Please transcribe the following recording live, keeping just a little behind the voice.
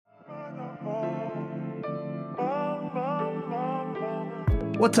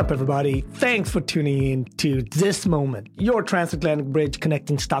What's up, everybody? Thanks for tuning in to This Moment, your transatlantic bridge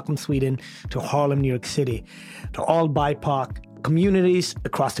connecting Stockholm, Sweden to Harlem, New York City, to all BIPOC communities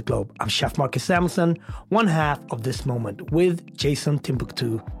across the globe. I'm Chef Marcus Samuelsson, one half of This Moment with Jason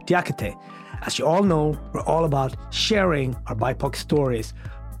Timbuktu Diakité. As you all know, we're all about sharing our BIPOC stories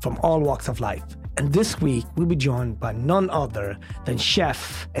from all walks of life. And this week, we'll be joined by none other than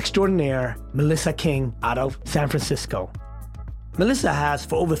chef extraordinaire Melissa King out of San Francisco. Melissa has,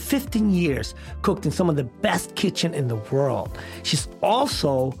 for over 15 years, cooked in some of the best kitchen in the world. She's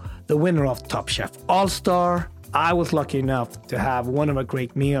also the winner of Top Chef All-Star. I was lucky enough to have one of her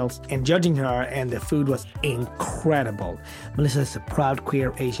great meals and judging her, and the food was incredible. Melissa is a proud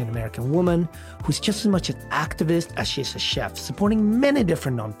queer Asian American woman who's just as much an activist as she is a chef, supporting many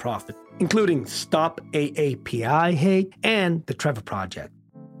different nonprofits, including Stop AAPI Hate and the Trevor Project.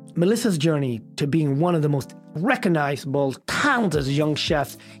 Melissa's journey to being one of the most recognizable, talented young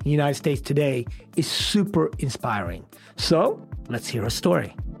chefs in the United States today is super inspiring. So, let's hear her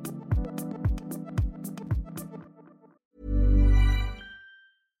story.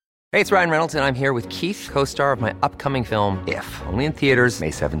 Hey, it's Ryan Reynolds, and I'm here with Keith, co-star of my upcoming film, If, only in theaters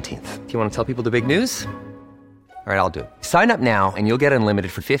May 17th. Do you want to tell people the big news? All right, I'll do it. Sign up now and you'll get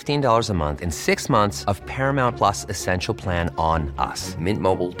unlimited for $15 a month and 6 months of Paramount Plus Essential Plan on us.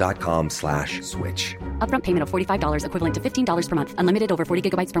 MintMobile.com/switch. Upfront payment of $45 equivalent to $15 per month. Unlimited over 40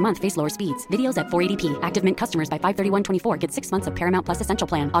 gigabytes per month. Face lower speeds. Videos at 480p. Active Mint customers by 531.24 get 6 months of Paramount Plus Essential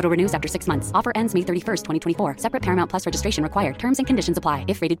Plan. Auto renews after 6 months. Offer ends May 31st, 2024. Separate Paramount Plus registration required. Terms and conditions apply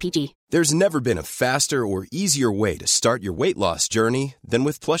if rated PG. There's never been a faster or easier way to start your weight loss journey than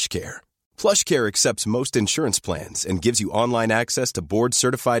with PlushCare. PlushCare accepts most insurance plans and gives you online access to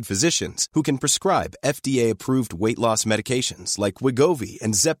board-certified physicians who can prescribe FDA-approved weight loss medications like Wegovy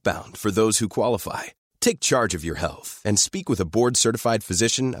and Zepbound for those who qualify. Take charge of your health and speak with a board-certified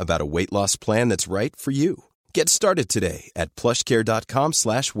physician about a weight loss plan that's right for you. Get started today at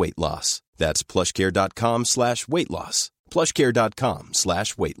plushcare.com/weight loss. That's plushcare.com/weight loss.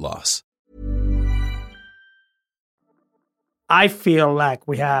 plushcare.com/weight loss. I feel like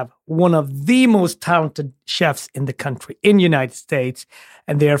we have one of the most talented chefs in the country, in the United States,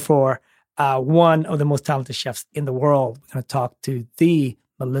 and therefore one of the most talented chefs in the world. We're going to talk to the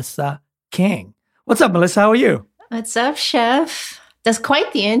Melissa King. What's up, Melissa? How are you? What's up, Chef? That's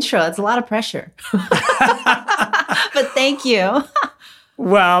quite the intro. It's a lot of pressure. But thank you.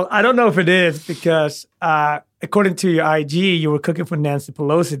 Well, I don't know if it is because according to your IG, you were cooking for Nancy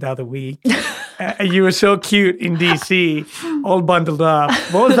Pelosi the other week. And you were so cute in D.C., all bundled up.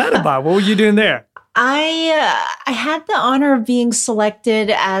 What was that about? What were you doing there? I had the honor of being selected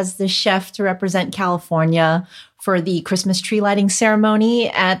as the chef to represent California for the Christmas tree lighting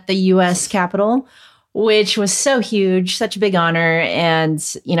ceremony at the U.S. Capitol, which was so huge, such a big honor. And,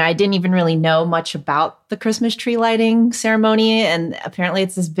 I didn't even really know much about the Christmas tree lighting ceremony. And apparently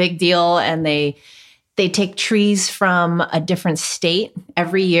it's this big deal. And they take trees from a different state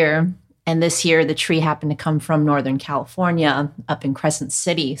every year. And this year, the tree happened to come from Northern California up in Crescent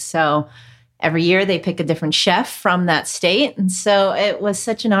City. So every year they pick a different chef from that state. And so it was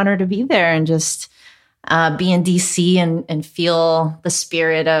such an honor to be there and just be in DC and feel the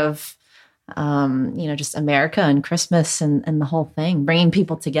spirit of, just America and Christmas and the whole thing, bringing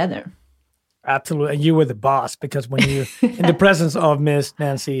people together. Absolutely. And you were the boss because when you, in the presence of Mrs.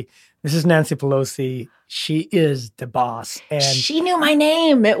 Nancy Pelosi, she is the boss. And she knew my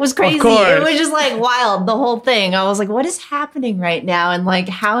name. It was crazy. It was just like wild, the whole thing. I was like, what is happening right now? And like,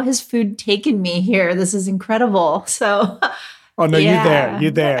 how has food taken me here? This is incredible. So, oh no, yeah.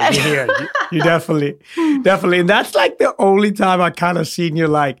 You're here. You definitely. And that's like the only time I kind of seen you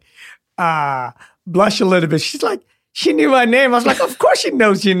like blush a little bit. She's like, she knew my name. I was like, of course she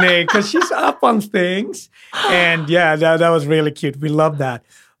knows your name because she's up on things. And yeah, that was really cute. We love that.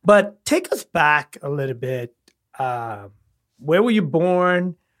 But take us back a little bit. Where were you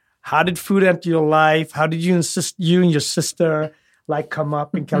born? How did food enter your life? How did you and your sister come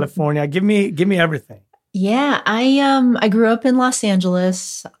up in California? Give me everything. Yeah, I grew up in Los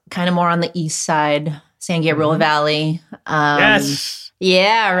Angeles, kind of more on the east side, San Gabriel Valley. Yes.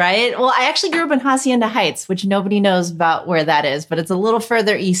 Yeah, right. Well, I actually grew up in Hacienda Heights, which nobody knows about where that is, but it's a little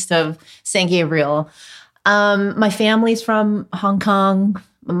further east of San Gabriel. My family's from Hong Kong.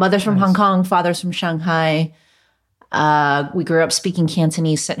 My mother's from Hong Kong, father's from Shanghai. We grew up speaking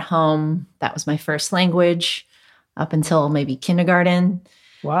Cantonese at home. That was my first language up until maybe kindergarten.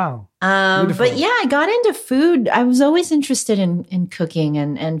 Wow. But yeah, I got into food. I was always interested in cooking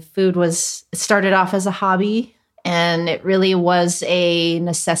and food it started off as a hobby. And it really was a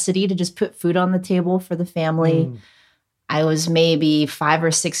necessity to just put food on the table for the family. I was maybe 5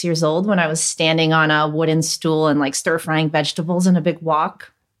 or 6 years old when I was standing on a wooden stool and like stir frying vegetables in a big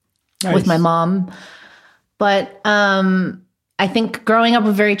wok with my mom. But I think growing up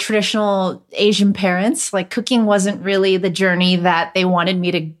with very traditional Asian parents, like cooking wasn't really the journey that they wanted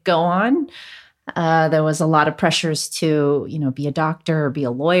me to go on. There was a lot of pressures to, be a doctor or be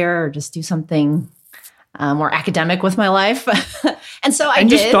a lawyer or just do something more academic with my life. And so I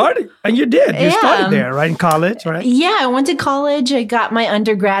did. You started there, right? In college, right? Yeah, I went to college. I got my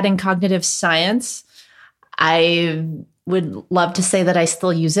undergrad in cognitive science. I would love to say that I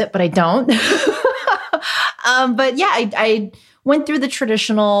still use it, but I don't. But yeah, I went through the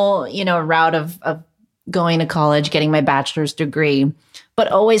traditional, route of going to college, getting my bachelor's degree,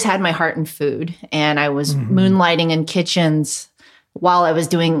 but always had my heart in food. And I was moonlighting in kitchens while I was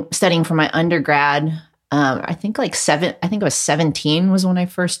studying for my undergrad. I think I was 17 was when I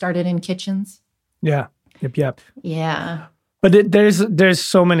first started in kitchens. Yeah. Yep. Yeah. But there's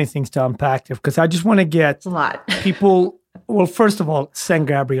so many things to unpack there, because I just want to get it's a lot. people. Well, first of all, San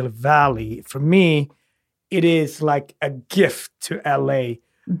Gabriel Valley, for me, it is like a gift to LA.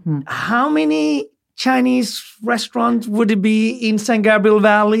 Mm-hmm. How many Chinese restaurants would it be in San Gabriel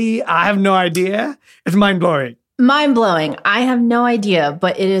Valley? I have no idea. It's mind-blowing. Mind-blowing. I have no idea,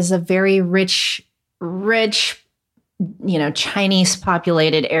 but it is a very rich, Chinese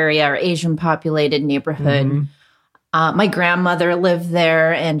populated area or Asian populated neighborhood. Mm-hmm. My grandmother lived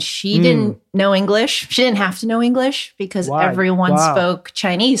there and she didn't know English. She didn't have to know English because everyone spoke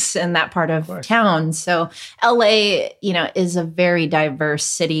Chinese in that part of town. So LA, is a very diverse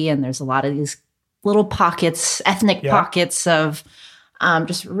city, and there's a lot of these little pockets, ethnic pockets of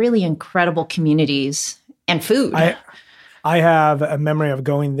just really incredible communities and food. I have a memory of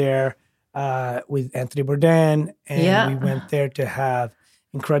going there with Anthony Bourdain, and we went there to have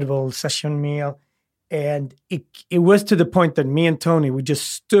incredible session meal. And it was to the point that me and Tony, we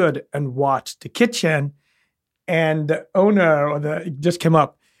just stood and watched the kitchen, and the owner just came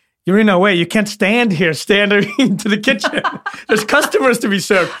up. You're in LA. You can't stand here. Stand into the kitchen. There's customers to be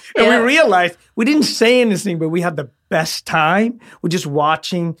served. And we realized we didn't say anything, but we had the best time. We're just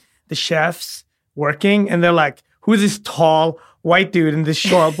watching the chefs working, and they're like, who's this tall white dude and this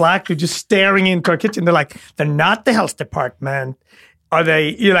short black dude just staring into our kitchen? They're like, they're not the health department. Are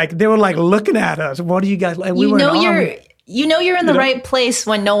they? They were like looking at us. What are you guys like? You're in the right place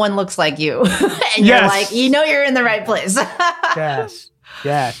when no one looks like you, and you're like, you're in the right place. Yes.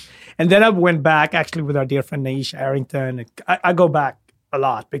 And then I went back actually with our dear friend Naisha Arrington. I go back a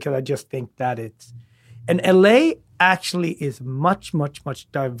lot because I just think that and LA actually is much, much,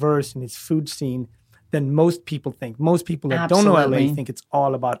 much diverse in its food scene than most people think. Most people that don't know LA think it's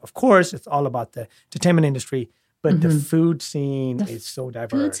all about, of course, it's all about the entertainment industry. But the food scene is so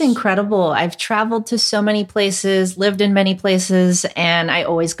diverse. Food's incredible. I've traveled to so many places, lived in many places, and I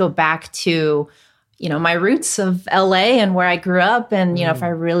always go back to, my roots of LA and where I grew up. And, if I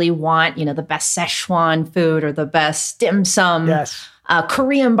really want, the best Szechuan food or the best dim sum,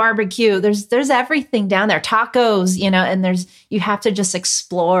 Korean barbecue, there's everything down there. Tacos, and you have to just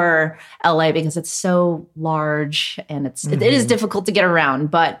explore LA because it's so large and it is difficult to get around,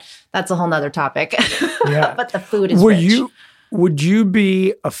 but that's a whole nother topic. Yeah. But the food is rich. Would you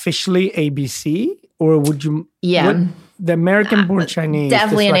be officially ABC, or would you? Yeah. The American-born Chinese.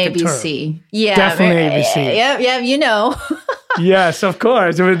 Definitely an ABC. Yeah. Definitely ABC. Yeah, Yes, of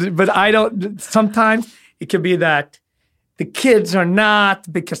course. But I don't, sometimes it could be that the kids are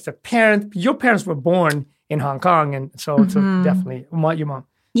not, because your parents were born in Hong Kong, and so definitely your mom.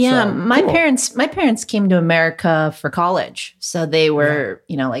 Yeah, so, my parents came to America for college, so they were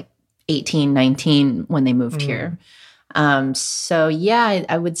like 18, 19 when they moved here. So yeah,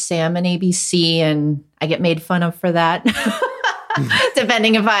 I would say I'm an ABC, and I get made fun of for that,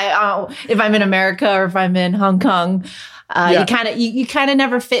 depending if I'm in America or if I'm in Hong Kong. You kind of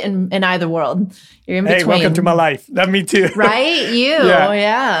never fit in either world. You're in between. Hey, welcome to my life. That me too. Right?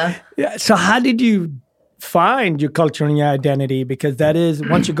 Yeah. So how did you find your culture and your identity? Because that is,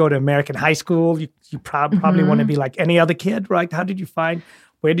 once you go to American high school, you probably want to be like any other kid, right? How did you find,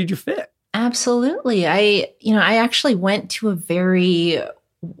 where did you fit? Absolutely. I actually went to a very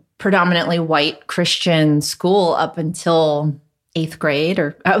predominantly white Christian school up until 8th grade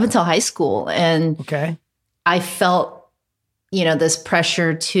or up until high school. And I felt this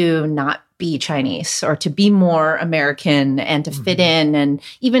pressure to not be Chinese or to be more American and to fit in. And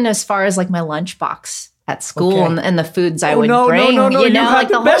even as far as like my lunchbox at school and the foods I would bring, no, like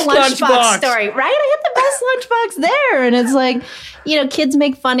the whole lunchbox story, right? I had the best lunchbox there. And it's like, kids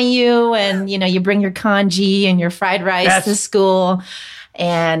make fun of you and, you bring your congee and your fried rice to school.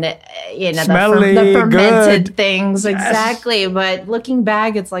 and Smelly, the fermented good. things. Yes. Exactly. But looking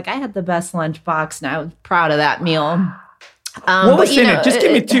back, it's like I had the best lunchbox, and I was proud of that meal. What was in it? Just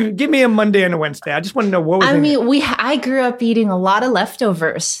give me a Monday and a Wednesday. I just want to know what was in it. I grew up eating a lot of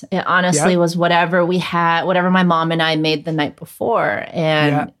leftovers. It honestly was whatever we had, whatever my mom and I made the night before.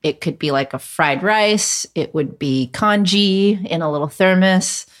 And it could be like a fried rice. It would be congee in a little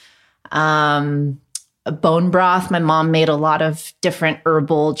thermos. A bone broth. My mom made a lot of different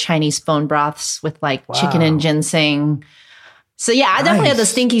herbal Chinese bone broths with like chicken and ginseng. So yeah, I definitely had the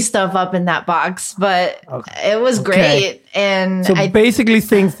stinky stuff up in that box, but it was great. And so basically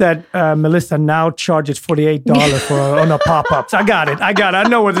things that Melissa now charges $48 for on her pop-ups. I got it. I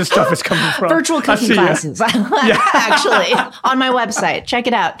know where this stuff is coming from. Virtual cooking classes. Actually, on my website. Check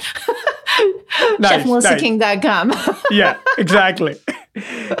it out. ChefMelissaKing.com. Yeah, exactly.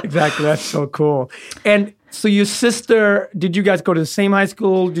 Exactly. That's so cool. And so your sister, did you guys go to the same high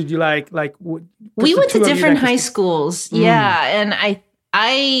school? Did you we went to different high schools. Yeah. And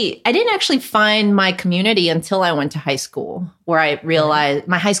I didn't actually find my community until I went to high school, where I realized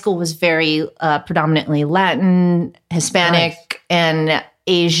my high school was very predominantly Latin, Hispanic, and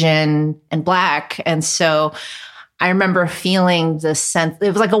Asian and Black. And so I remember feeling the sense, it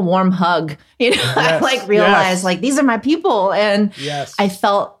was like a warm hug, I realized these are my people. And I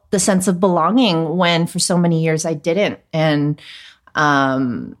felt the sense of belonging when for so many years I didn't. And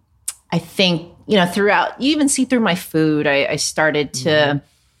I think, throughout, you even see through my food, I started to,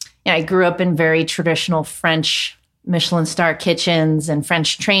 I grew up in very traditional French Michelin star kitchens and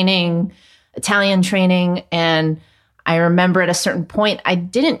French training, Italian training. And I remember at a certain point, I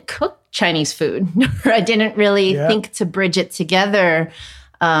didn't cook Chinese food. I didn't really think to bridge it together.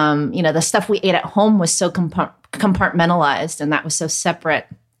 The stuff we ate at home was so compartmentalized, and that was so separate.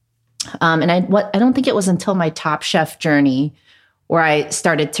 And I don't think it was until my Top Chef journey where I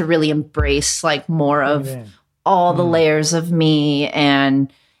started to really embrace more of all the layers of me,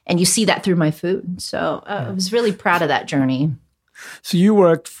 and you see that through my food. So I was really proud of that journey. So you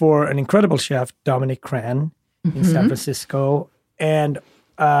worked for an incredible chef, Dominique Crenn, in San Francisco, and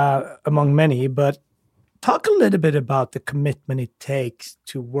among many. But talk a little bit about the commitment it takes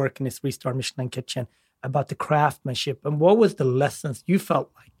to work in a 3-star Michelin kitchen, about the craftsmanship, and what was the lessons you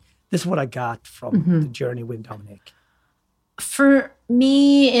felt like, this is what I got from the journey with Dominique? For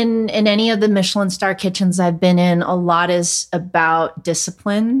me, in any of the Michelin star kitchens I've been in, a lot is about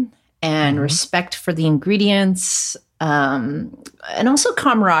discipline and respect for the ingredients, and also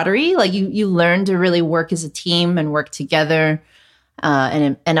camaraderie. Like you learn to really work as a team and work together,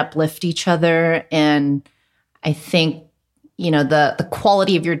 and uplift each other. And I think, the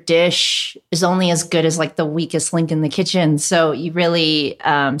quality of your dish is only as good as the weakest link in the kitchen. So you really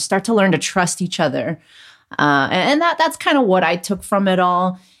start to learn to trust each other. And that's kind of what I took from it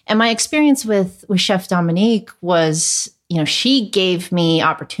all. And my experience with Chef Dominique was, she gave me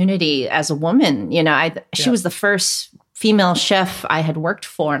opportunity as a woman. She was the first female chef I had worked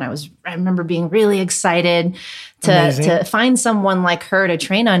for. And I remember being really excited to find someone like her to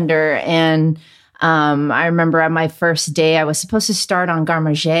train under. And I remember on my first day, I was supposed to start on garde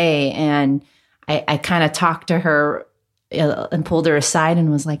manger, and I kind of talked to her and pulled her aside and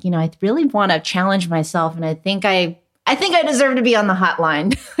was like, I really want to challenge myself. And I think I deserve to be on the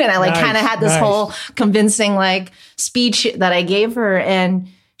hotline. And I kind of had this whole convincing speech that I gave her. And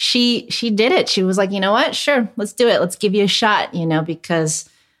she did it. She was like, you know what? Sure, let's do it. Let's give you a shot, because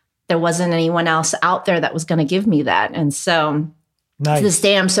there wasn't anyone else out there that was going to give me that. And so to this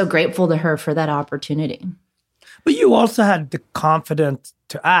day, I'm so grateful to her for that opportunity. But you also had the confidence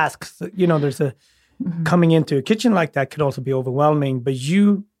to ask. There's a coming into a kitchen like that could also be overwhelming, but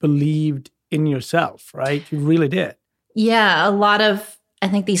you believed in yourself, right? You really did. Yeah, I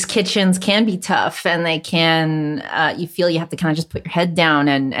think these kitchens can be tough, and they can, you feel you have to kind of just put your head down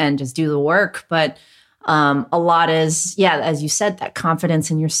and just do the work. But a lot is, as you said, that confidence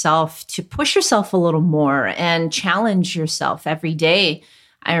in yourself to push yourself a little more and challenge yourself every day.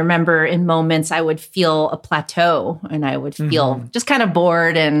 I remember in moments I would feel a plateau, and I would feel just kind of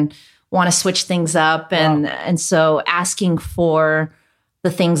bored and want to switch things up. And so asking for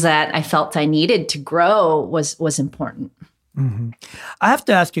the things that I felt I needed to grow was important. I have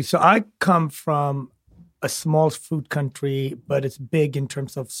to ask you, so I come from a small food country, but it's big in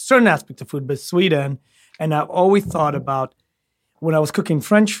terms of certain aspects of food, but Sweden. And I've always thought about when I was cooking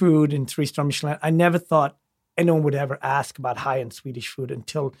French food in 3-star Michelin, I never thought anyone would ever ask about high-end Swedish food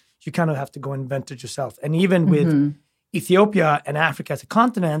until you kind of have to go invent it yourself. And even with Ethiopia and Africa as a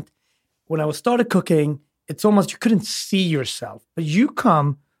continent, when I started cooking, it's almost you couldn't see yourself. But you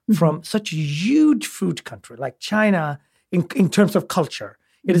come from such a huge food country like China, in terms of culture.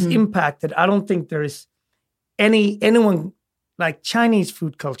 It has impacted. I don't think there is anyone like Chinese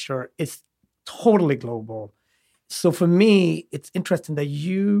food culture is totally global. So for me, it's interesting that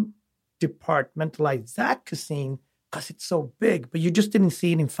you departmentalize that cuisine because it's so big, but you just didn't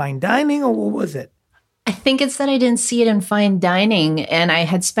see it in fine dining, or what was it? I think it's that I didn't see it in fine dining, and I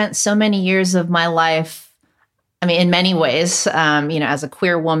had spent so many years of my life, I mean, in many ways, as a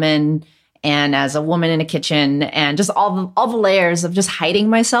queer woman and as a woman in a kitchen, and just all the layers of just hiding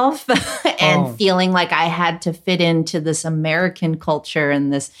myself and feeling like I had to fit into this American culture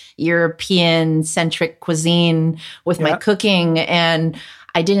and this European-centric cuisine with my cooking. And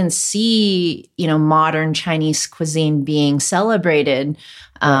I didn't see, modern Chinese cuisine being celebrated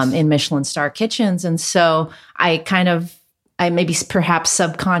in Michelin star kitchens. And so I maybe perhaps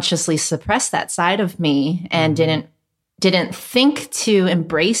subconsciously suppressed that side of me and didn't think to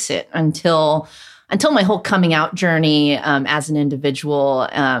embrace it until my whole coming out journey as an individual,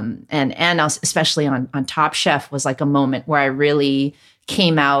 and especially on Top Chef was like a moment where I really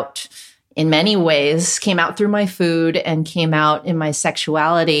came out in many ways, came out through my food and came out in my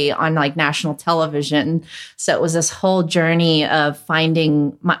sexuality on like national television. So it was this whole journey of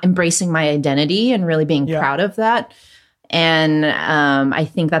embracing my identity and really being proud of that. And I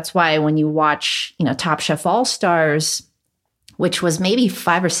think that's why when you watch, Top Chef All Stars, which was maybe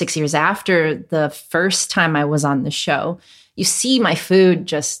 5 or 6 years after the first time I was on the show, you see my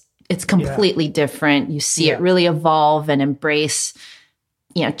food it's completely different. You see it really evolve and embrace,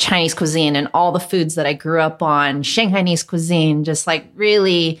 Chinese cuisine and all the foods that I grew up on, Shanghainese cuisine, just like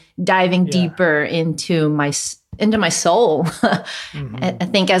really diving deeper into my soul. I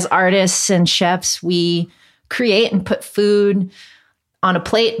think as artists and chefs, we create and put food on a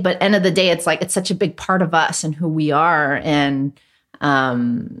plate, but end of the day, it's such a big part of us and who we are. And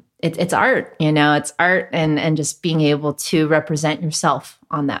it's art, it's art and just being able to represent yourself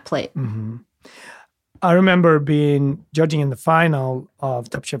on that plate. Mm-hmm. I remember judging in the final of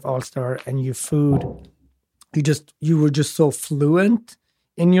Top Chef All-Star, and your food, you were just so fluent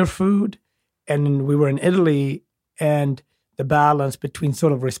in your food. And we were in Italy, and the balance between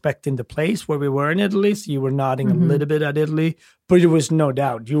sort of respecting the place where we were in Italy. So you were nodding a little bit at Italy, but there was no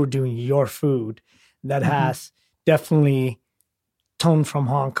doubt you were doing your food that has definitely tones from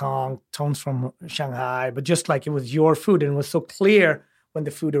Hong Kong, tones from Shanghai, but just like it was your food. And it was so clear when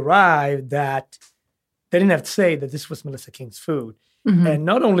the food arrived that they didn't have to say that this was Melissa King's food. And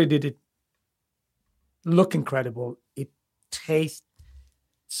not only did it look incredible, it tastes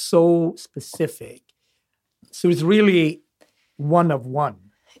so specific. So it's really one of one.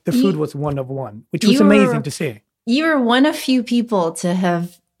 The food was one of one, which was amazing to see. You were one of few people to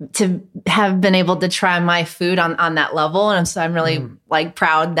have been able to try my food on that level. And so I'm really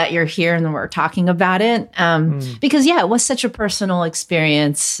proud that you're here and we're talking about it. Because it was such a personal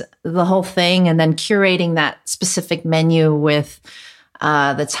experience, the whole thing. And then curating that specific menu with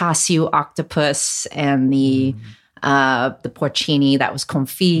the Tassiu octopus and the porcini that was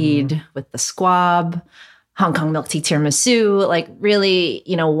confit with the squab, Hong Kong milk tea tiramisu, like really,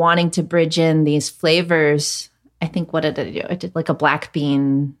 wanting to bridge in these flavors. I think what did I do? I did like a black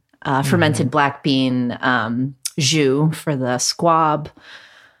bean, fermented black bean jus for the squab.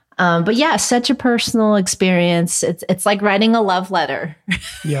 But such a personal experience. It's like writing a love letter.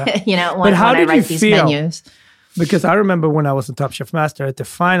 Yeah. When I write these menus. Because I remember when I was a Top Chef Master at the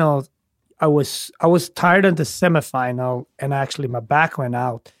final, I was tired of the semifinal, and actually my back went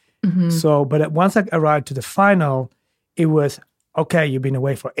out. So, but once I arrived to the final, it was, okay, you've been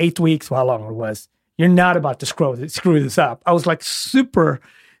away for 8 weeks, how long it was. You're not about to screw this up. I was like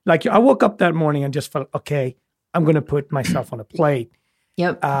I woke up that morning and just felt, okay, I'm going to put myself on a plate.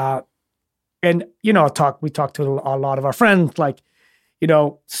 Yep. And, we talked to a lot of our friends,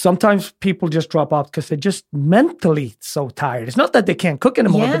 sometimes people just drop off because they're just mentally so tired. It's not that they can't cook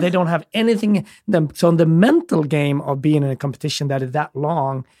anymore, but they don't have anything in them. So in the mental game of being in a competition that is that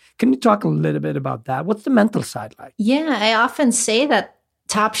long, can you talk a little bit about that? What's the mental side like? Yeah, I often say that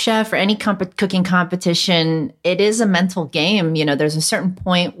Top Chef or any cooking competition, it is a mental game. There's a certain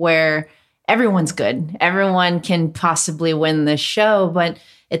point where everyone's good. Everyone can possibly win this show, but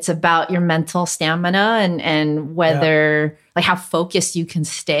it's about your mental stamina and whether, how focused you can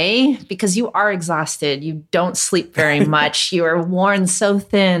stay, because you are exhausted. You don't sleep very much. You are worn so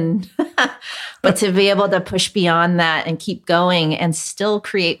thin. But to be able to push beyond that and keep going and still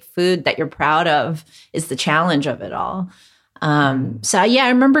create food that you're proud of is the challenge of it all. I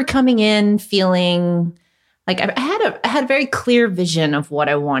remember coming in feeling like I had a very clear vision of what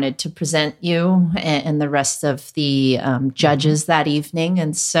I wanted to present you and the rest of the judges that evening.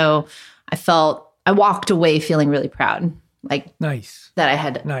 And so I walked away feeling really proud. like Nice. that I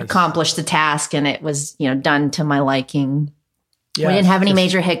had Nice. accomplished the task and it was, done to my liking. Yes, we didn't have any just-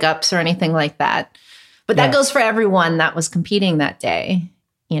 major hiccups or anything like that. But that Yes. goes for everyone that was competing that day.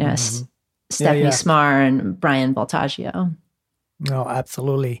 Stephanie yeah. Smar and Brian Voltaggio. No,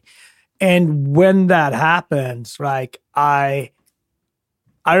 absolutely. And when that happens, like I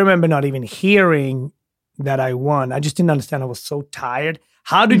remember not even hearing that I won. I just didn't understand. I was so tired.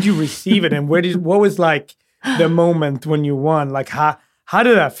 How did you receive it? And what was like the moment when you won? Like how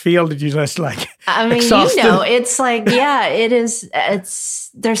did that feel? Did you just like exhausted? It's like, yeah, it is.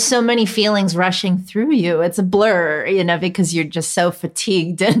 There's so many feelings rushing through you. It's a blur, because you're just so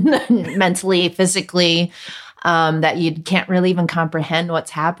fatigued and mentally, physically, that you can't really even comprehend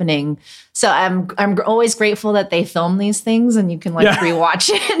what's happening. So I'm always grateful that they film these things and you can rewatch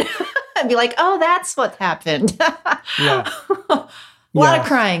it and be like, oh, that's what happened. Yeah. A lot of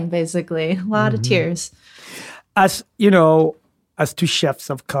crying, basically, a lot of tears. As as two chefs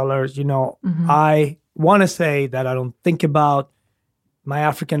of colors, I want to say that I don't think about my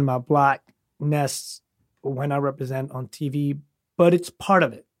African, my Blackness when I represent on TV, but it's part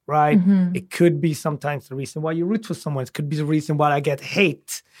of it, right? Mm-hmm. It could be sometimes the reason why you root for someone. It could be the reason why I get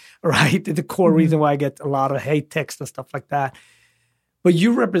hate, right? The core reason why I get a lot of hate text and stuff like that. But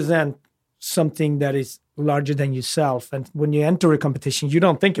you represent something that is larger than yourself. And when you enter a competition, you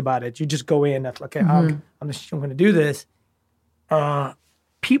don't think about it. You just go in at okay, I'm going to do this.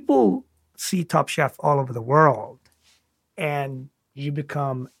 People see Top Chef all over the world, and you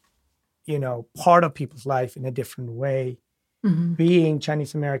become, part of people's life in a different way. Mm-hmm. Being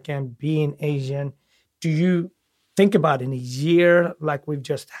Chinese American, being Asian, do you think about in a year like we've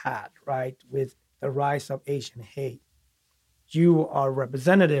just had, right, with the rise of Asian hate, you are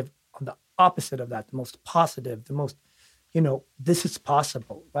representative on the opposite of that, the most positive, the most, this is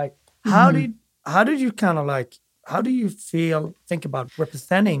possible, right? Mm-hmm. How did you kind of how do you think about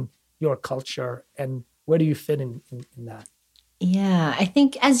representing your culture, and where do you fit in that? Yeah, I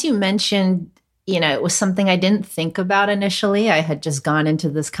think as you mentioned, it was something I didn't think about initially. I had just gone into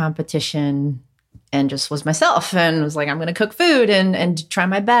this competition and just was myself and was like, I'm going to cook food and try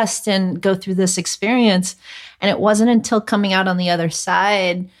my best and go through this experience. And it wasn't until coming out on the other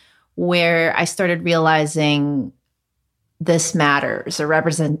side where I started realizing this matters, or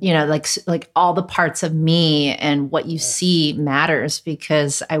represent, like all the parts of me and what you see matters,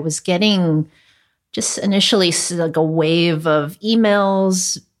 because I was getting just initially like a wave of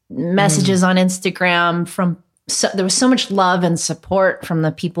emails, messages on Instagram there was so much love and support from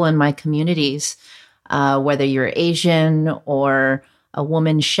the people in my communities, whether you're Asian or a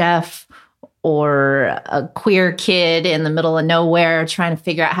woman chef or a queer kid in the middle of nowhere trying to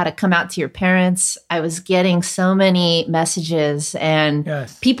figure out how to come out to your parents. I was getting so many messages and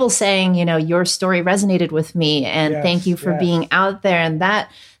people saying, your story resonated with me and thank you for being out there. And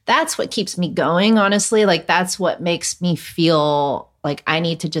that's what keeps me going, honestly. Like, that's what makes me feel like I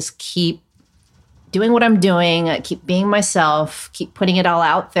need to just keep doing what I'm doing, keep being myself, keep putting it all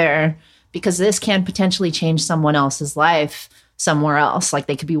out there, because this can potentially change someone else's life somewhere else. Like,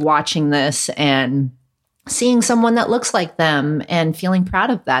 they could be watching this and seeing someone that looks like them and feeling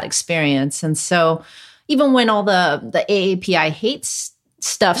proud of that experience. And so even when all the AAPI hate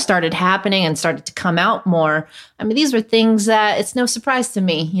stuff started happening and started to come out more, I mean, these were things that it's no surprise to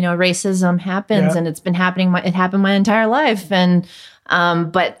me. Racism happens and it's been happening. It happened my entire life. And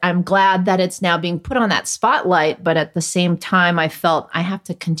but I'm glad that it's now being put on that spotlight. But at the same time, I felt I have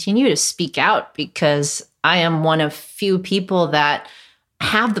to continue to speak out, because I am one of few people that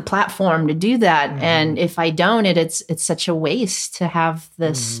have the platform to do that. Mm-hmm. And if I don't, it's such a waste to have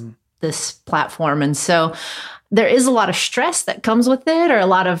this platform. And so there is a lot of stress that comes with it, or a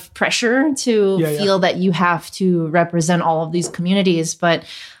lot of pressure to feel that you have to represent all of these communities. But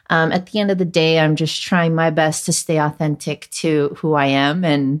at the end of the day, I'm just trying my best to stay authentic to who I am,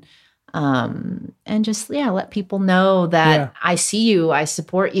 and just let people know that I see you, I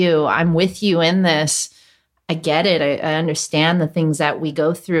support you, I'm with you in this. I get it. I understand the things that we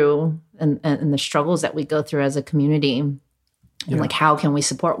go through and the struggles that we go through as a community, and like, how can we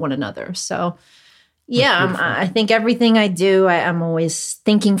support one another? So I think everything I do, I'm always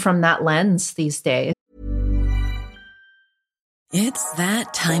thinking from that lens these days. It's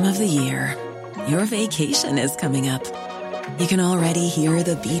that time of the year. Your vacation is coming up. You can already hear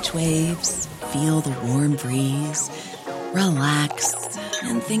the beach waves, feel the warm breeze, relax,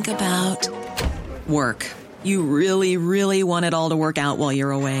 and think about work. You really, really want it all to work out while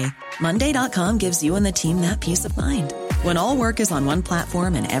you're away. Monday.com gives you and the team that peace of mind. When all work is on one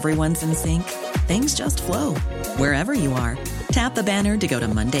platform and everyone's in sync, things just flow. Wherever you are, tap the banner to go to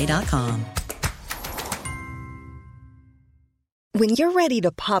Monday.com. When you're ready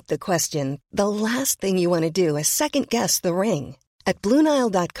to pop the question, the last thing you want to do is second-guess the ring. At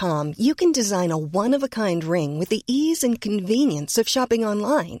BlueNile.com, you can design a one-of-a-kind ring with the ease and convenience of shopping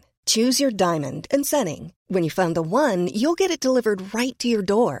online. Choose your diamond and setting. When you find the one, you'll get it delivered right to your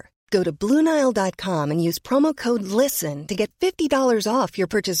door. Go to BlueNile.com and use promo code LISTEN to get $50 off your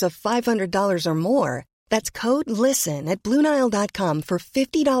purchase of $500 or more. That's code LISTEN at BlueNile.com for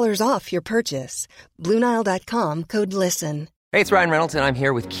 $50 off your purchase. BlueNile.com, code LISTEN. Hey, it's Ryan Reynolds, and I'm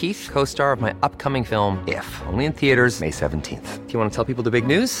here with Keith, co-star of my upcoming film, If, only in theaters May 17th. Do you want to tell people the big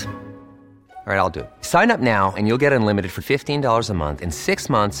news? All right, I'll do it. Sign up now and you'll get unlimited for $15 a month and 6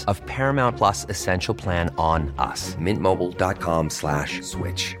 months of Paramount Plus Essential Plan on us.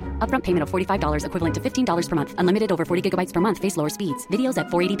 MintMobile.com/switch. Upfront payment of $45 equivalent to $15 per month. Unlimited over 40 gigabytes per month. Face lower speeds. Videos at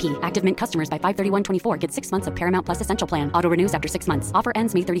 480p. Active Mint customers by 531.24 get 6 months of Paramount Plus Essential Plan. Auto renews after 6 months. Offer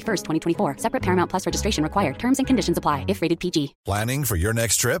ends May 31st, 2024. Separate Paramount Plus registration required. Terms and conditions apply if rated PG. Planning for your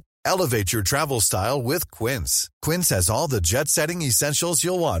next trip? Elevate your travel style with Quince. Quince has all the jet-setting essentials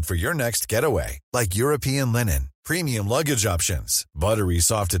you'll want for your next getaway, like European linen, premium luggage options, buttery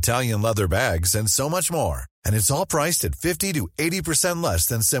soft Italian leather bags, and so much more. And it's all priced at 50 to 80% less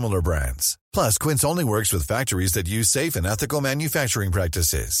than similar brands. Plus, Quince only works with factories that use safe and ethical manufacturing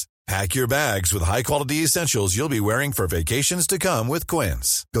practices. Pack your bags with high-quality essentials you'll be wearing for vacations to come with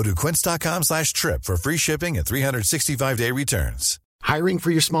Quince. Go to quince.com/trip for free shipping and 365-day returns. Hiring for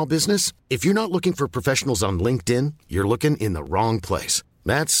your small business? If you're not looking for professionals on LinkedIn, you're looking in the wrong place.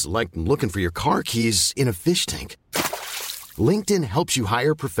 That's like looking for your car keys in a fish tank. LinkedIn helps you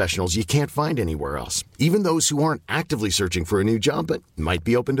hire professionals you can't find anywhere else, even those who aren't actively searching for a new job but might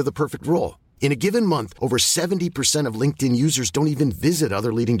be open to the perfect role. In a given month, over 70% of LinkedIn users don't even visit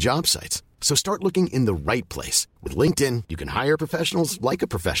other leading job sites. So start looking in the right place. With LinkedIn, you can hire professionals like a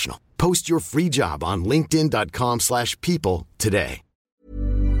professional. Post your free job on linkedin.com/people today.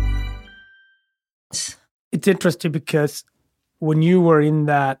 It's interesting because when you were in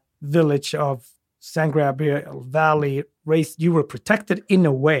that village of San Gabriel Valley, you were protected in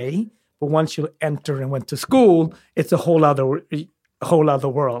a way, but once you enter and went to school, it's a whole other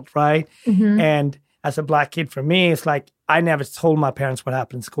world, right? Mm-hmm. And as a Black kid, for me, it's like I never told my parents what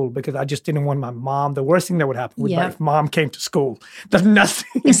happened in school because I just didn't want my mom. The worst thing that would happen would be if mom came to school. There's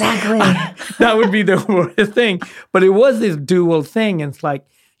nothing. Exactly. That would be the worst thing. But it was this dual thing. And it's like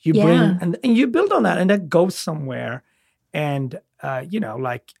you bring, and you build on that, and that goes somewhere. And,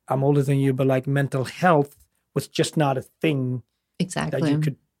 like I'm older than you, but like mental health was just not a thing. Exactly.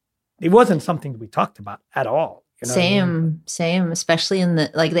 That it wasn't something we talked about at all. You know Same, especially in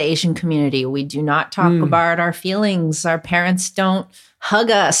the Asian community. We do not talk about our feelings. Our parents don't hug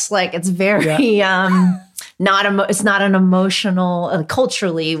us. Like it's very, it's not an emotional,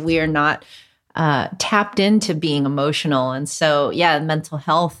 culturally, we are not tapped into being emotional. And so, mental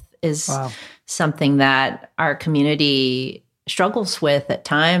health is something that our community struggles with at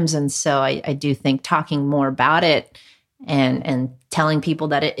times. And so I do think talking more about it and telling people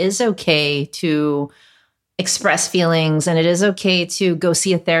that it is okay to express feelings and it is okay to go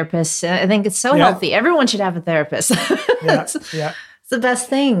see a therapist. I think it's so healthy. Everyone should have a therapist. It's the best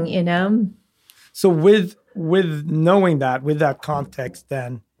thing, you know? So with knowing that, with that context,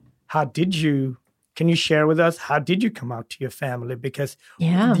 then can you share with us, how did you come out to your family? Because,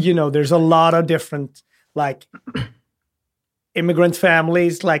 there's a lot of different, like immigrant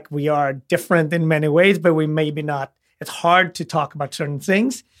families, like we are different in many ways, but we maybe not, it's hard to talk about certain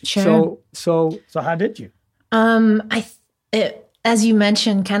things. Sure. So how did you? As you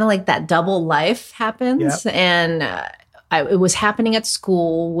mentioned, kind of like that double life happens. Yep. And it was happening at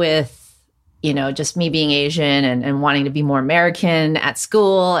school with, just me being Asian and wanting to be more American at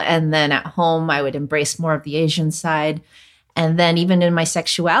school. And then at home, I would embrace more of the Asian side. And then even in my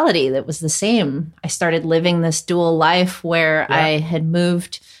sexuality, that was the same. I started living this dual life where I had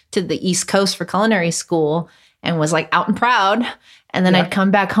moved to the East Coast for culinary school and was like out and proud. And then I'd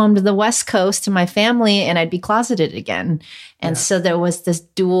come back home to the West Coast to my family and I'd be closeted again. And so there was this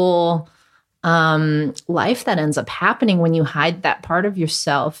dual life that ends up happening when you hide that part of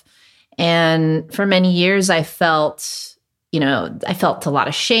yourself. And for many years, I felt a lot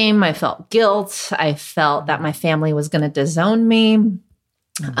of shame. I felt guilt. I felt that my family was going to disown me,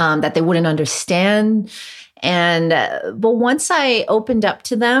 that they wouldn't understand. And but once I opened up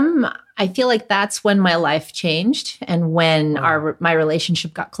to them, I feel like that's when my life changed and when my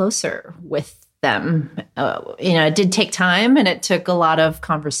relationship got closer with them. It did take time and it took a lot of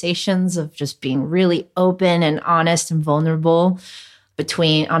conversations of just being really open and honest and vulnerable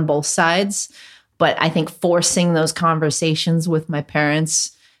on both sides. But I think forcing those conversations with my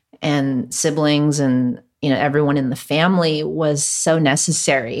parents and siblings and everyone in the family was so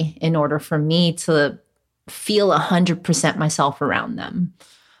necessary in order for me to feel 100% myself around them.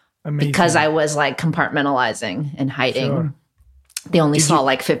 Amazing. Because I was like compartmentalizing and hiding. Sure. They only saw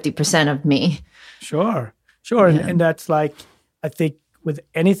like 50% of me. Sure. Yeah. And that's like, I think with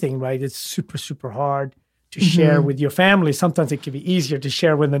anything, right? It's super, super hard to share with your family. Sometimes it can be easier to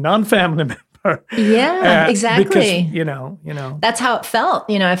share with a non-family member. Yeah, exactly. Because, you know. That's how it felt.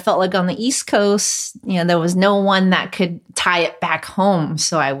 I felt like on the East Coast, there was no one that could tie it back home.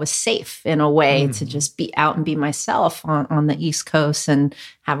 So I was safe in a way to just be out and be myself on the East Coast and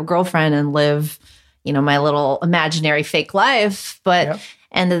have a girlfriend and live, my little imaginary fake life. But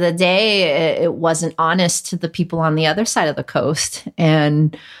end of the day, it wasn't honest to the people on the other side of the coast.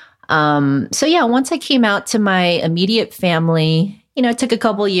 And once I came out to my immediate family, it took a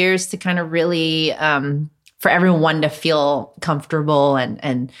couple of years to kind of really, for everyone to feel comfortable.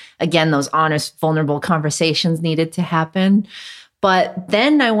 And again, those honest, vulnerable conversations needed to happen. But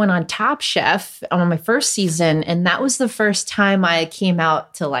then I went on Top Chef on my first season. And that was the first time I came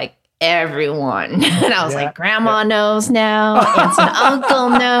out to like everyone. And I was like, grandma knows now. Aunts and uncle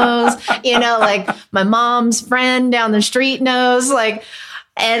knows, like my mom's friend down the street knows, like,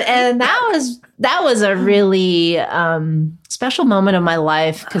 and that was a really special moment of my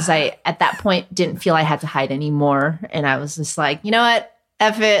life because I, at that point, didn't feel I had to hide anymore. And I was just like, you know what?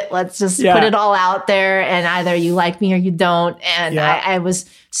 F it. Let's just put it all out there. And either you like me or you don't. And I was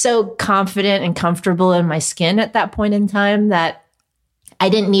so confident and comfortable in my skin at that point in time that I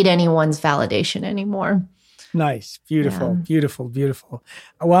didn't need anyone's validation anymore. Nice. Beautiful, beautiful, beautiful.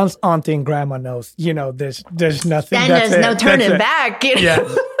 Once auntie and grandma knows, there's nothing. Then there's no turning back.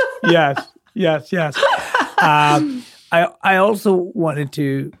 Yes. I also wanted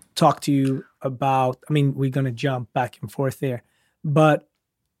to talk to you about, we're going to jump back and forth there, but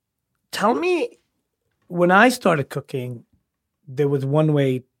tell me, when I started cooking, there was one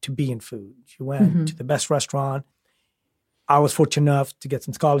way to be in food. You went to the best restaurant. I was fortunate enough to get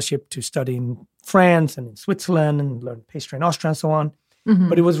some scholarship to study in France and in Switzerland and learn pastry in Austria and so on.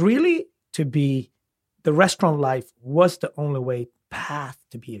 But it was really to be, the restaurant life was the only path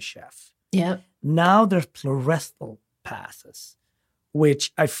to be a chef. Yep. Now there's pluralistic paths,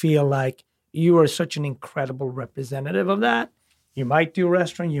 which I feel like you are such an incredible representative of that. You might do a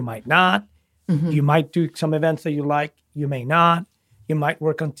restaurant, you might not. You might do some events that you like, you may not. You might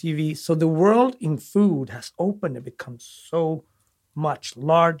work on TV. So the world in food has opened and become so much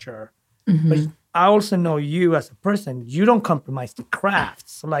larger. But I also know you as a person, you don't compromise the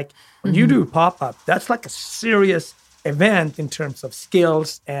crafts. So like when you do pop-up, that's like a serious event in terms of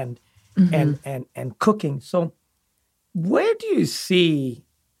skills and cooking. So where do you see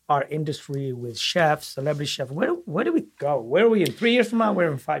our industry with chefs, celebrity chefs? Where do we go? Where are we in 3 years from now? Where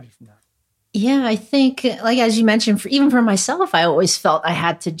are we in 5 years from now? Yeah, I think, like as you mentioned, even for myself, I always felt I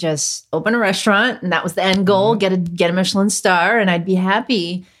had to just open a restaurant, and that was the end goal: get a Michelin star, and I'd be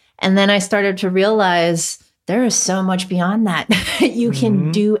happy. And then I started to realize there is so much beyond that. You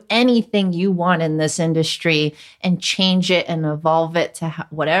can do anything you want in this industry and change it and evolve it to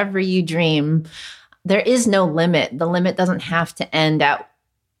whatever you dream. There is no limit. The limit doesn't have to end at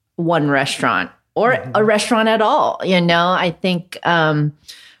one restaurant or a restaurant at all. I think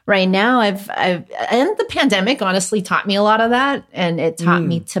right now and the pandemic honestly taught me a lot of that. And it taught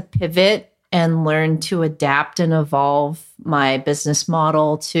me to pivot and learn to adapt and evolve my business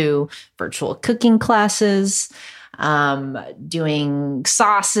model to virtual cooking classes, doing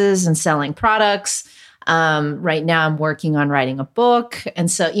sauces and selling products. Right now I'm working on writing a book. And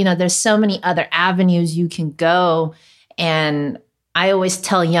so, there's so many other avenues you can go. And I always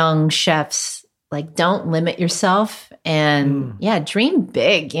tell young chefs, like, don't limit yourself and dream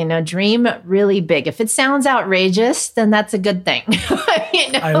big, dream really big. If it sounds outrageous, then that's a good thing.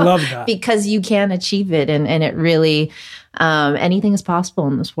 I love that. Because you can achieve it. And it really, anything is possible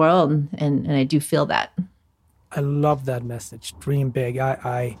in this world. And I do feel that. I love that message. Dream big.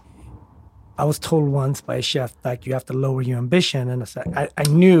 I was told once by a chef, like, you have to lower your ambition. And I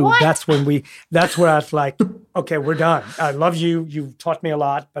knew that's where I was like, okay, we're done. I love you. You've taught me a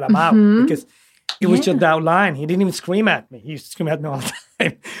lot, but I'm out. Because it was just that line. He didn't even scream at me. He used to scream at me all the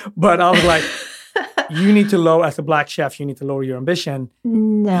time. But I was like, you need to lower, as a Black chef, you need to lower your ambition.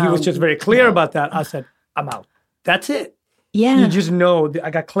 No. He was just very clear about that. I said, I'm out. That's it. Yeah. You just know, I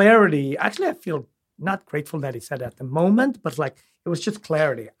got clarity. Actually, I feel not grateful that he said at the moment, but like, it was just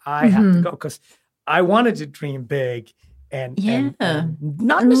clarity. I have to go because I wanted to dream big and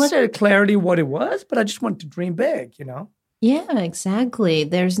not necessarily clarity what it was, but I just wanted to dream big, Yeah, exactly.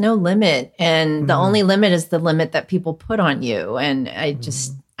 There's no limit. And the only limit is the limit that people put on you. And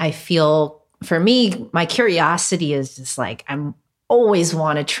I feel for me, my curiosity is just like, I'm always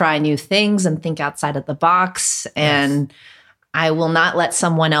want to try new things and think outside of the box. And I will not let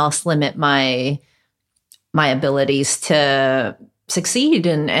someone else limit my abilities to succeed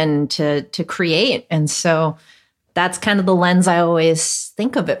and to create. And so that's kind of the lens I always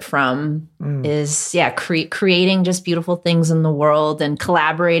think of it from is, creating just beautiful things in the world and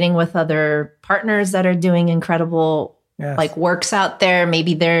collaborating with other partners that are doing incredible like works out there.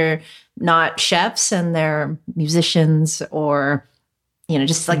 Maybe they're not chefs and they're musicians or,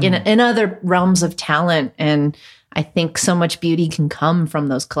 just like in other realms of talent. And I think so much beauty can come from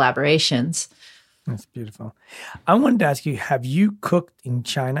those collaborations. That's beautiful. I wanted to ask you, have you cooked in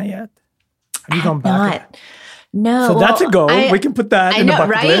China yet? Have you gone back? No. So that's a goal. We can put that in the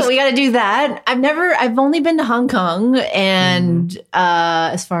bucket list. We got to do that. I've only been to Hong Kong and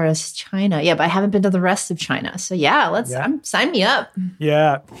as far as China. Yeah, but I haven't been to the rest of China. So sign me up.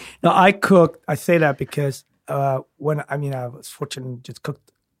 Yeah. No, I cooked. I say that because I was fortunate to just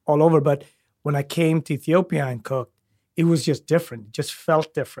cooked all over. But when I came to Ethiopia and cooked, it was just different. It just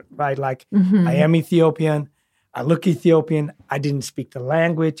felt different, right? Like I am Ethiopian. I look Ethiopian. I didn't speak the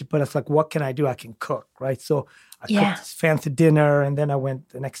language, but it's like, what can I do? I can cook, right? So I cooked this fancy dinner, and then I went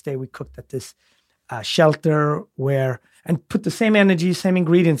the next day. We cooked at this shelter and put the same energy, same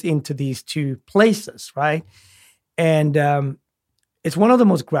ingredients into these two places, right? And it's one of the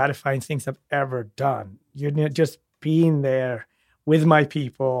most gratifying things I've ever done. Just being there with my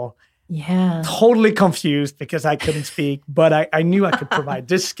people. Yeah. Totally confused because I couldn't speak, but I knew I could provide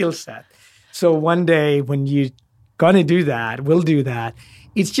this skill set. So one day when you're going to do that, we'll do that.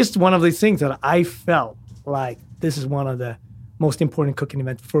 It's just one of these things that I felt like this is one of the most important cooking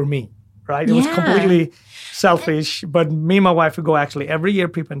events for me, right? It was completely selfish, but me and my wife would go actually every year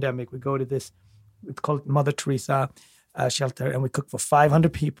pre-pandemic. We go to this, it's called Mother Teresa shelter, and we cook for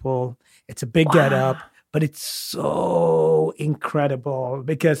 500 people. It's a big get up, but it's so incredible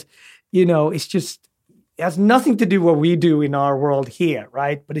because, it has nothing to do with what we do in our world here,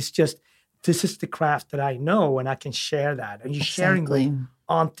 right? But it's just, this is the craft that I know, and I can share that. And you're sharing with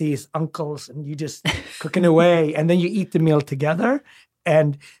aunties, uncles, and you just cooking away. And then you eat the meal together.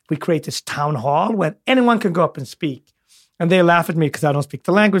 And we create this town hall where anyone can go up and speak. And they laugh at me because I don't speak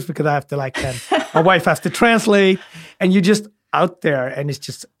the language because I have to my wife has to translate. And you're just out there. And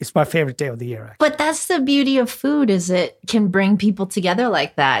it's my favorite day of the year. Actually. But that's the beauty of food is it can bring people together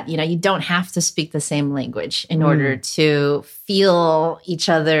like that. You don't have to speak the same language in order to feel each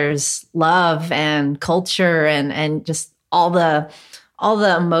other's love and culture and just all the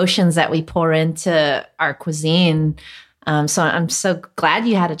emotions that we pour into our cuisine. So I'm so glad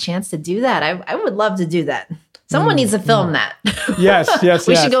you had a chance to do that. I would love to do that. Someone needs to film that. Yes.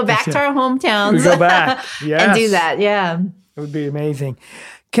 We should go back to our hometowns. We go back. Yes. And do that. Yeah. It would be amazing.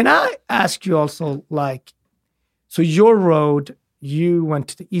 Can I ask you also, so your road, you went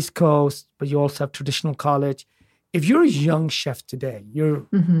to the East Coast, but you also have traditional college. If you're a young chef today, you're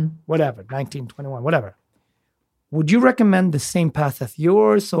 19, 21, whatever, would you recommend the same path as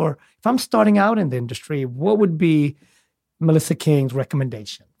yours? Or if I'm starting out in the industry, what would be Melissa King's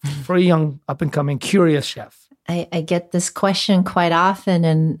recommendation for a young, up-and-coming, curious chef? I get this question quite often,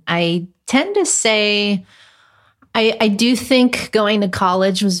 and I tend to say I do think going to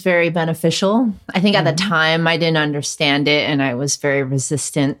college was very beneficial. I think at the time I didn't understand it, and I was very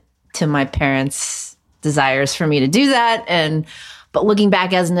resistant to my parents' desires for me to do that. But looking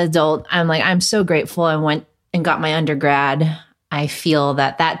back as an adult, I'm so grateful I went and got my undergrad. I feel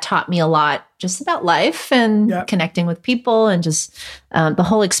that taught me a lot just about life and connecting with people, and just the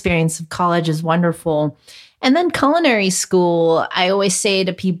whole experience of college is wonderful. And then culinary school, I always say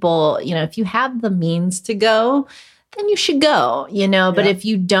to people, if you have the means to go, then you should go, but if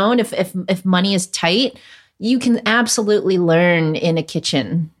you don't, if money is tight, you can absolutely learn in a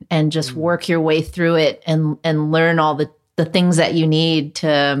kitchen and just work your way through it and learn all the things that you need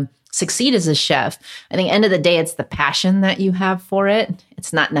to succeed as a chef. I think end of the day, it's the passion that you have for it.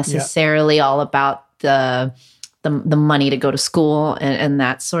 It's not necessarily all about the money to go to school and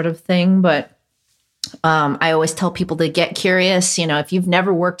that sort of thing. But I always tell people to get curious. If you've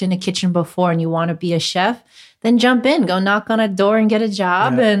never worked in a kitchen before and you want to be a chef, then jump in, go knock on a door and get a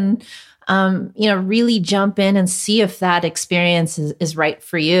job and, really jump in and see if that experience is right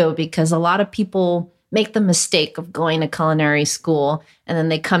for you. Because a lot of people make the mistake of going to culinary school and then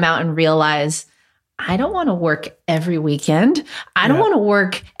they come out and realize, I don't want to work every weekend. I don't want to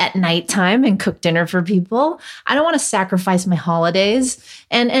work at nighttime and cook dinner for people. I don't want to sacrifice my holidays.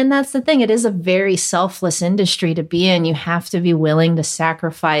 And that's the thing. It is a very selfless industry to be in. You have to be willing to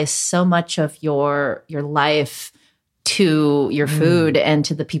sacrifice so much of your life to your food and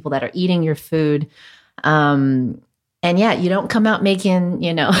to the people that are eating your food. And yeah, you don't come out making,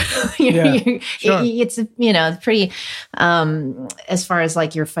 you know, it's, you know, pretty, as far as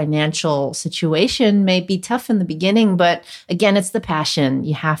like your financial situation may be tough in the beginning, but again, it's the passion.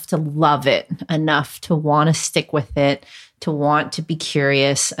 You have to love it enough to want to stick with it, to want to be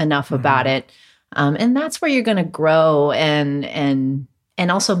curious enough about it. And that's where you're going to grow and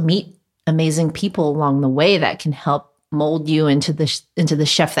also meet amazing people along the way that can help mold you into the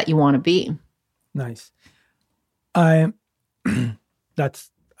chef that you want to be. Nice. I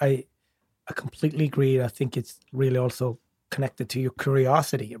completely agree. I think it's really also connected to your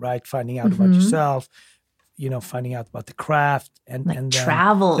curiosity, right? Finding out about yourself, you know, finding out about the craft and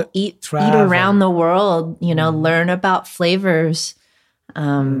travel, eat around the world, you know, learn about flavors,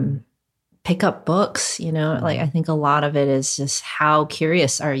 pick up books, you know, like I think a lot of it is just how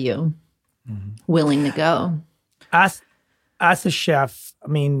curious are you willing to go? As a chef, I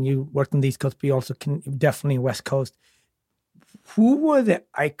mean, you worked in the East Coast, but you also definitely West Coast. Who were the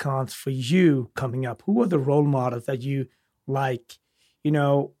icons for you coming up? Who were the role models that you like? You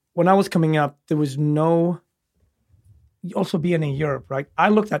know, when I was coming up, there was also being in Europe, right? I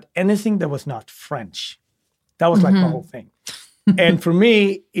looked at anything that was not French. That was like the whole thing. And for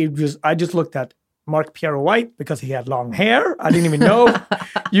me, I just looked at Mark Pierre White because he had long hair. I didn't even know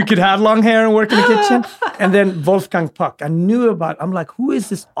you could have long hair and work in the kitchen. And then Wolfgang Puck. I'm like, who is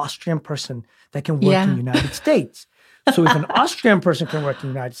this Austrian person that can work in the United States? So if an Austrian person can work in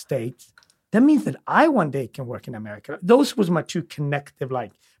the United States, that means that I one day can work in America. Those was my two connective,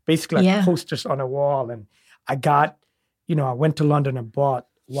 like basically like posters on a wall. And I got, you know, I went to London and bought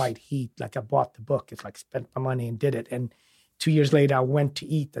White Heat. Like I bought the book. It's like spent my money and did it. And 2 years later, I went to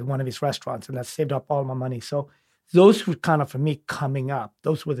eat at one of his restaurants and I saved up all my money. So those were kind of, for me, coming up.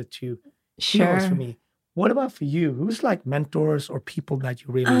 Those were the two heroes for me. What about for you? Who's like mentors or people that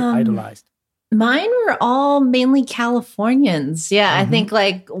you really idolized? Mine were all mainly Californians. Yeah, I think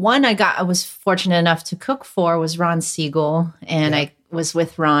like one I was fortunate enough to cook for was Ron Siegel. And I was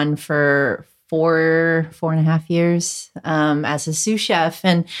with Ron for 4.5 years as a sous chef.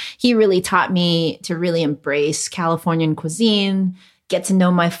 And he really taught me to really embrace Californian cuisine, get to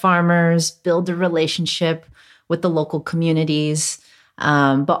know my farmers, build a relationship with the local communities.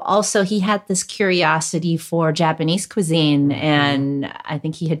 But also he had this curiosity for Japanese cuisine. And I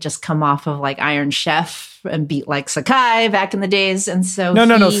think he had just come off of like Iron Chef and Beat Like Sakai back in the days. And so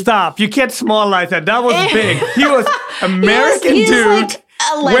No, stop. You can't small-lize that. That was big. He was American dude. Like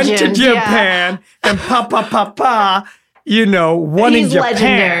a legend, went to Japan and you know, won in Japan.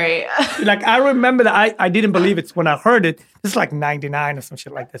 Legendary. Like I remember that I didn't believe it when I heard it. This is like 99 or some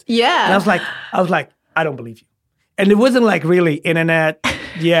shit like this. Yeah. And I was like, I don't believe you. And it wasn't like really internet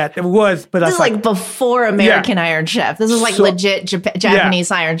yet. It was, but this is like before American Iron Chef. This is like legit Japanese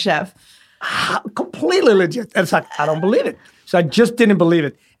Iron Chef. Completely legit. And it's like, I don't believe it. So I just didn't believe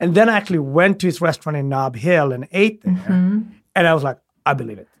it. And then I actually went to his restaurant in Nob Hill and ate there. And I was like, I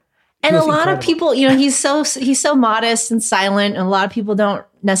believe it. And a lot of people, you know, he's so modest and silent, and a lot of people don't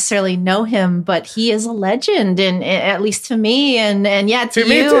necessarily know him, but he is a legend, and at least to me, and to you,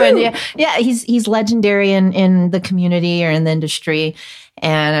 me too. And he's legendary in the community or in the industry.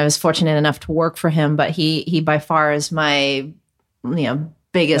 And I was fortunate enough to work for him, but he by far is my, you know,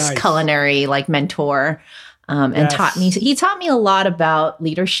 biggest culinary like mentor, and taught me a lot about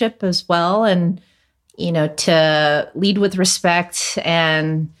leadership as well, and you know, to lead with respect,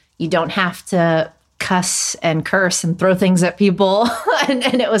 and you don't have to cuss and curse and throw things at people. and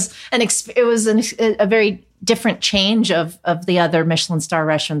it was a very different change of the other Michelin star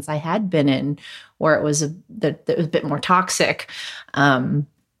restaurants I had been in, where it was a bit more toxic.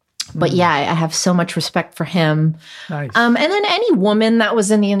 But yeah, I have so much respect for him. Nice. And then any woman that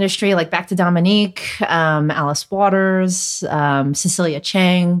was in the industry, like back to Dominique, Alice Waters, Cecilia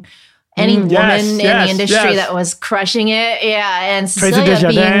Chang, any woman in the industry that was crushing it. Yeah. And Cecilia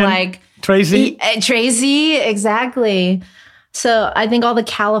being like Tracy, exactly. So I think all the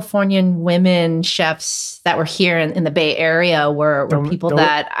Californian women chefs that were here in the Bay Area were people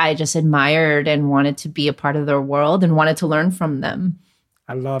that I just admired and wanted to be a part of their world and wanted to learn from them.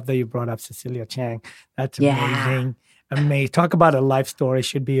 I love that you brought up Cecilia Chang. That's amazing. Amazing. Talk about a life story.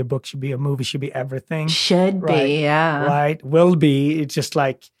 Should be a book, should be a movie, should be everything. Should be, yeah. Right. Will be. It's just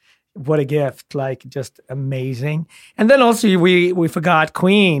like, what a gift. Like, just amazing. And then also we forgot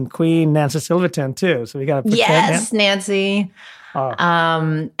Queen Nancy Silverton too. So we got to put Nancy.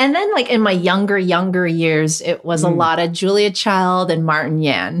 And then like in my younger years, it was a lot of Julia Child and Martin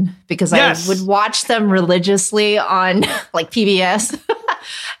Yan, because I would watch them religiously on like PBS.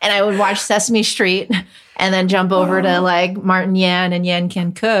 And I would watch Sesame Street and then jump over to like Martin Yan and Yan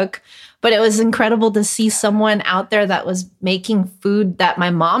Can Cook. But it was incredible to see someone out there that was making food that my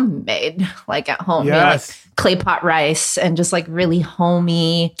mom made, like at home, like clay pot rice and just like really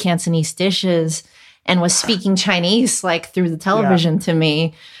homey Cantonese dishes, and was speaking Chinese like through the television to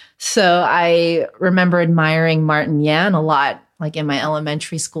me. So I remember admiring Martin Yan a lot, like in my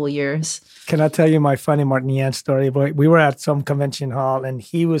elementary school years. Can I tell you my funny Martin Yan story? We were at some convention hall and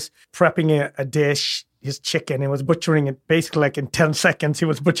he was prepping a dish, his chicken, and was butchering it basically like in 10 seconds. He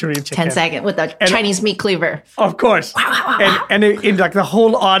was butchering chicken. 10 seconds with a Chinese meat cleaver. Of course. And like the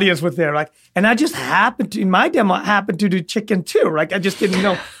whole audience was there. Like, and I just happened to, in my demo, happened to do chicken too. Like I just didn't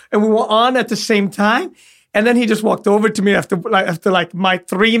know. And we were on at the same time. And then he just walked over to me after my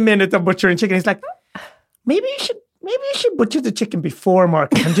 3 minutes of butchering chicken. He's like, maybe you should butcher the chicken before,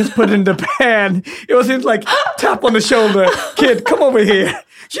 Marcus, and just put it in the pan. It was his like tap on the shoulder. Kid, come over here.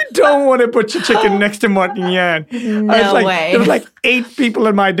 You don't want to butcher chicken next to Martin Yan. No way. There was like 8 people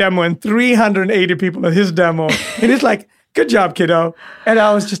in my demo and 380 people in his demo. And he's like, good job, kiddo. And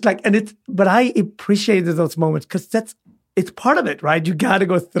I was just like, but I appreciated those moments because it's part of it, right? You got to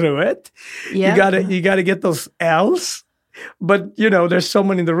go through it. Yeah. You got to get those L's. But, there's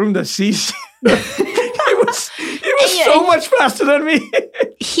someone in the room that sees He was so much faster than me.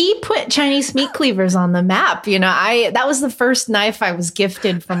 He put Chinese meat cleavers on the map. That was the first knife I was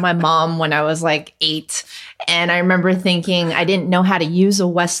gifted from my mom when I was like 8. And I remember thinking I didn't know how to use a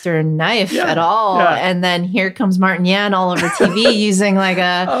Western knife at all. Yeah. And then here comes Martin Yan all over TV using like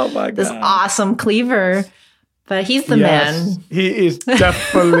this awesome cleaver. But he's the man. He is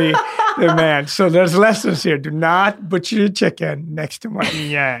definitely the man. So there's lessons here. Do not butcher your chicken next to Martin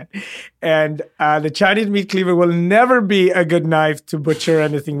Yan. And the Chinese meat cleaver will never be a good knife to butcher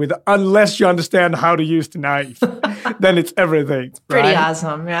anything with unless you understand how to use the knife. Then it's everything. It's pretty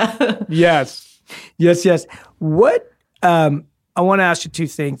awesome, yeah. Yes. What, I want to ask you 2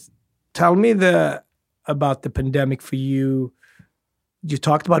 things. Tell me about the pandemic for you. You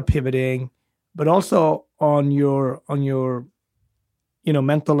talked about pivoting, but also on your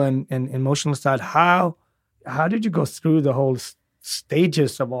mental and emotional side, how did you go through the whole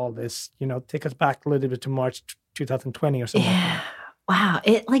stages of all this? Take us back a little bit to March 2020 or something. Yeah. Wow.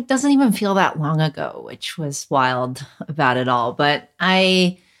 It doesn't even feel that long ago, which was wild about it all. But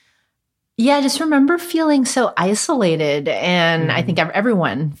I just remember feeling so isolated. And I think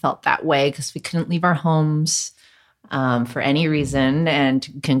everyone felt that way because we couldn't leave our homes for any reason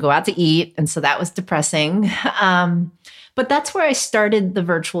and can go out to eat. And so that was depressing. But that's where I started the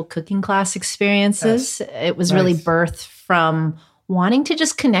virtual cooking class experiences. Yes. It was really birthed from wanting to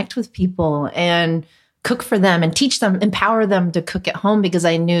just connect with people and cook for them and teach them, empower them to cook at home because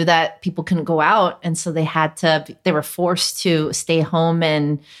I knew that people couldn't go out. And so they were forced to stay home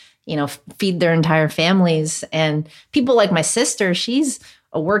and, feed their entire families. And people like my sister, she's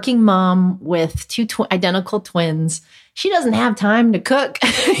a working mom with 2 identical twins. She doesn't have time to cook,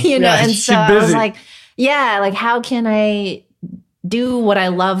 and so I was like, how can I do what I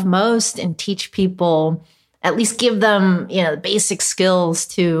love most and teach people, at least give them, the basic skills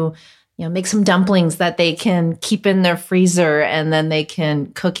to, make some dumplings that they can keep in their freezer and then they can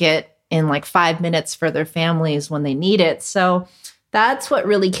cook it in like 5 minutes for their families when they need it. So that's what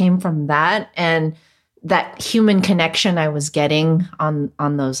really came from that. And that human connection I was getting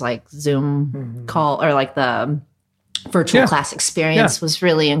on those like Zoom call or like the virtual class experience was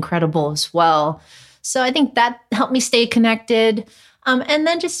really incredible as well. So I think that helped me stay connected. And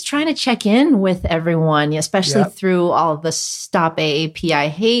then just trying to check in with everyone, especially through all the Stop AAP I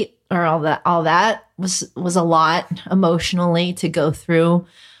Hate or all that was a lot emotionally to go through.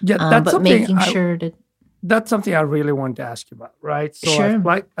 Yeah, that's but making sure to. That's something I really wanted to ask you about, right?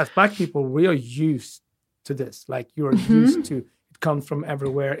 So as Black people, we are used to this. Like you're used to, it comes from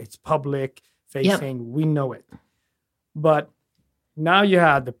everywhere. It's public facing. We know it. But now you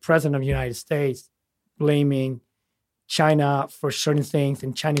have the president of the United States blaming China for certain things,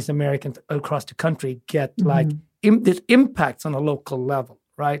 and Chinese Americans across the country get this impacts on a local level,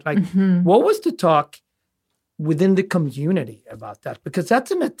 right? Like what was the talk within the community about that? Because that's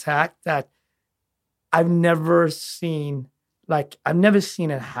an attack that I've never seen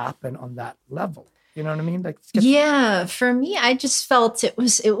it happen on that level. You know what I mean? For me, I just felt it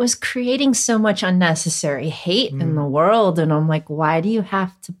was creating so much unnecessary hate in the world. And I'm like, why do you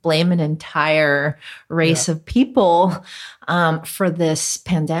have to blame an entire race of people for this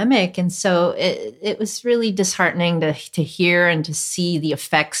pandemic? And so it was really disheartening to hear and to see the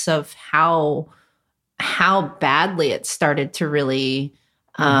effects of how badly it started to really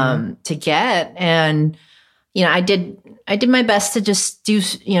to get. And I did my best to just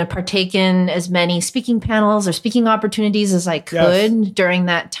partake in as many speaking panels or speaking opportunities as I could during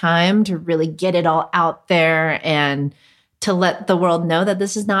that time to really get it all out there and to let the world know that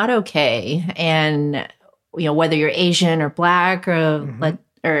this is not okay. And, whether you're Asian or Black or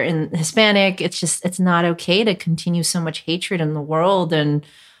in Hispanic, it's not okay to continue so much hatred in the world. And,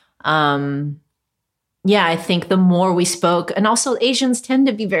 I think the more we spoke, and also Asians tend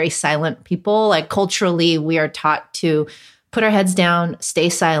to be very silent people. Like culturally, we are taught to put our heads down, stay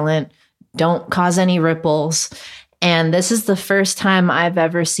silent, don't cause any ripples. And this is the first time I've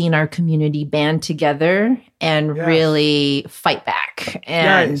ever seen our community band together and really fight back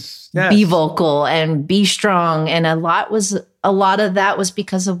and be vocal and be strong. And a lot of that was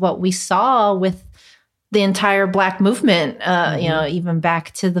because of what we saw with the entire Black movement, even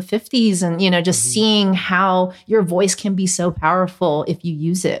back to the 50s and, just seeing how your voice can be so powerful if you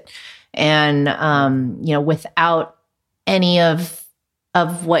use it. And, without any of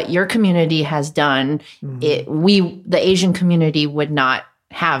what your community has done, the Asian community would not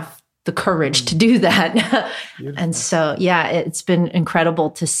have the courage to do that. And so, it's been incredible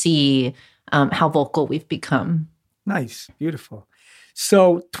to see how vocal we've become. Nice. Beautiful.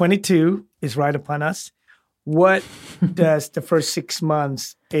 So 22 is right upon us. What does the first 6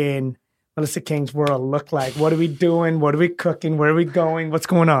 months in Melissa King's world look like? What are we doing? What are we cooking? Where are we going? What's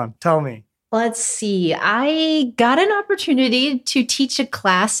going on? Tell me. Let's see. I got an opportunity to teach a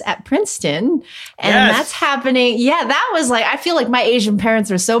class at Princeton, and that's happening. Yeah, that was I feel like my Asian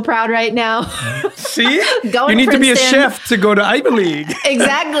parents are so proud right now. See? You need to be a chef to go to Ivy League.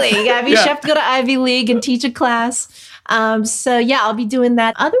 Exactly. You got to be a chef to go to Ivy League and teach a class. I'll be doing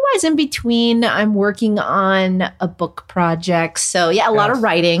that. Otherwise, in between, I'm working on a book project. So a lot of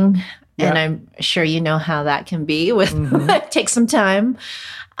writing, and I'm sure you know how that can be. It takes some time.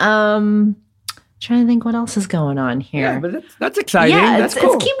 Trying to think what else is going on here. Yeah, but that's exciting. Yeah, that's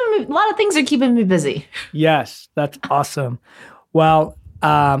cool. It's keeping me. A lot of things are keeping me busy. Yes, that's awesome. Well,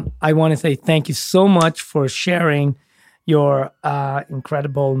 I want to say thank you so much for sharing your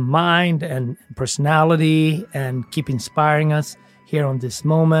incredible mind and personality and keep inspiring us here on This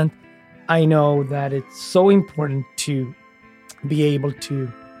Moment. I know that it's so important to be able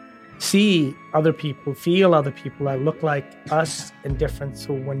to see other people, feel other people that look like us and different.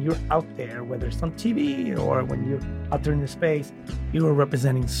 So when you're out there, whether it's on TV or when you're out there in the space, you are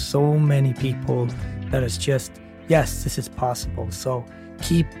representing so many people that it's just, yes, this is possible. So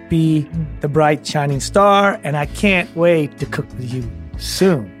be the bright shining star, and I can't wait to cook with you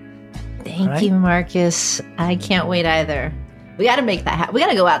soon. Thank you, Marcus. I can't wait either. We got to make that happen. We got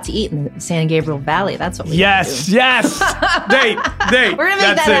to go out to eat in the San Gabriel Valley. That's what we do. Yes. Date. We're going to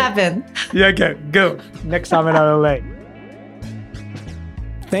make that happen. Yeah, okay, go. Next time in LA.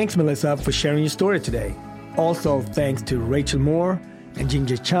 Thanks, Melissa, for sharing your story today. Also, thanks to Rachel Moore and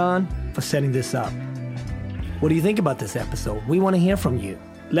Ginger Chan for setting this up. What do you think about this episode? We want to hear from you.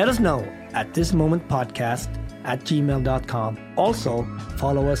 Let us know at thismomentpodcast@gmail.com. Also,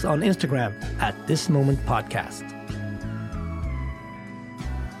 follow us on Instagram at thismomentpodcast.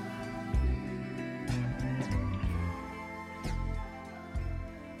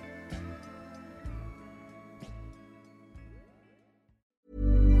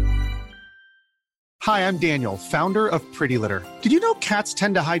 Hi, I'm Daniel, founder of Pretty Litter. Did you know cats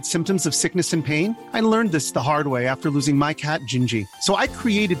tend to hide symptoms of sickness and pain? I learned this the hard way after losing my cat, Gingy. So I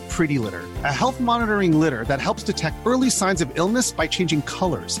created Pretty Litter, a health monitoring litter that helps detect early signs of illness by changing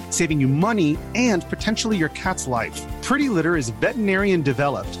colors, saving you money and potentially your cat's life. Pretty Litter is veterinarian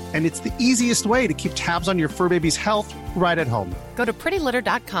developed, and it's the easiest way to keep tabs on your fur baby's health right at home. Go to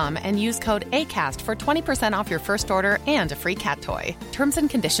prettylitter.com and use code ACAST for 20% off your first order and a free cat toy. Terms and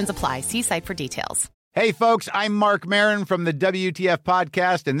conditions apply. See site for details. Hey, folks, I'm Mark Maron from the WTF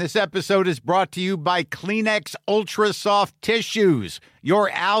Podcast, and this episode is brought to you by Kleenex Ultra Soft Tissues, your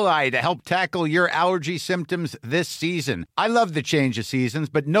ally to help tackle your allergy symptoms this season. I love the change of seasons,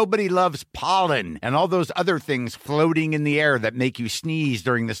 but nobody loves pollen and all those other things floating in the air that make you sneeze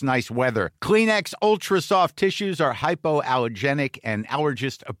during this nice weather. Kleenex Ultra Soft Tissues are hypoallergenic and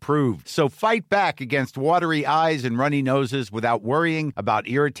allergist approved, so fight back against watery eyes and runny noses without worrying about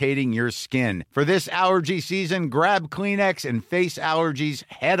irritating your skin. For this allergy season, grab Kleenex and face allergies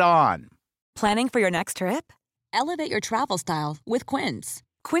head on. Planning for your next trip? Elevate your travel style with Quince.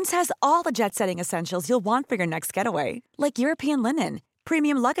 Quince has all the jet-setting essentials you'll want for your next getaway, like European linen,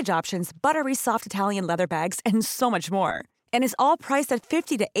 premium luggage options, buttery soft Italian leather bags, and so much more. And is all priced at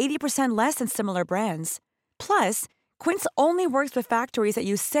 50 to 80% less than similar brands. Plus, Quince only works with factories that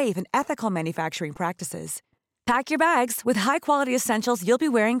use safe and ethical manufacturing practices. Pack your bags with high-quality essentials you'll be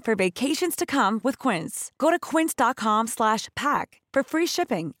wearing for vacations to come with Quince. Go to quince.com/pack for free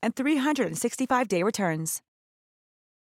shipping and 365-day returns.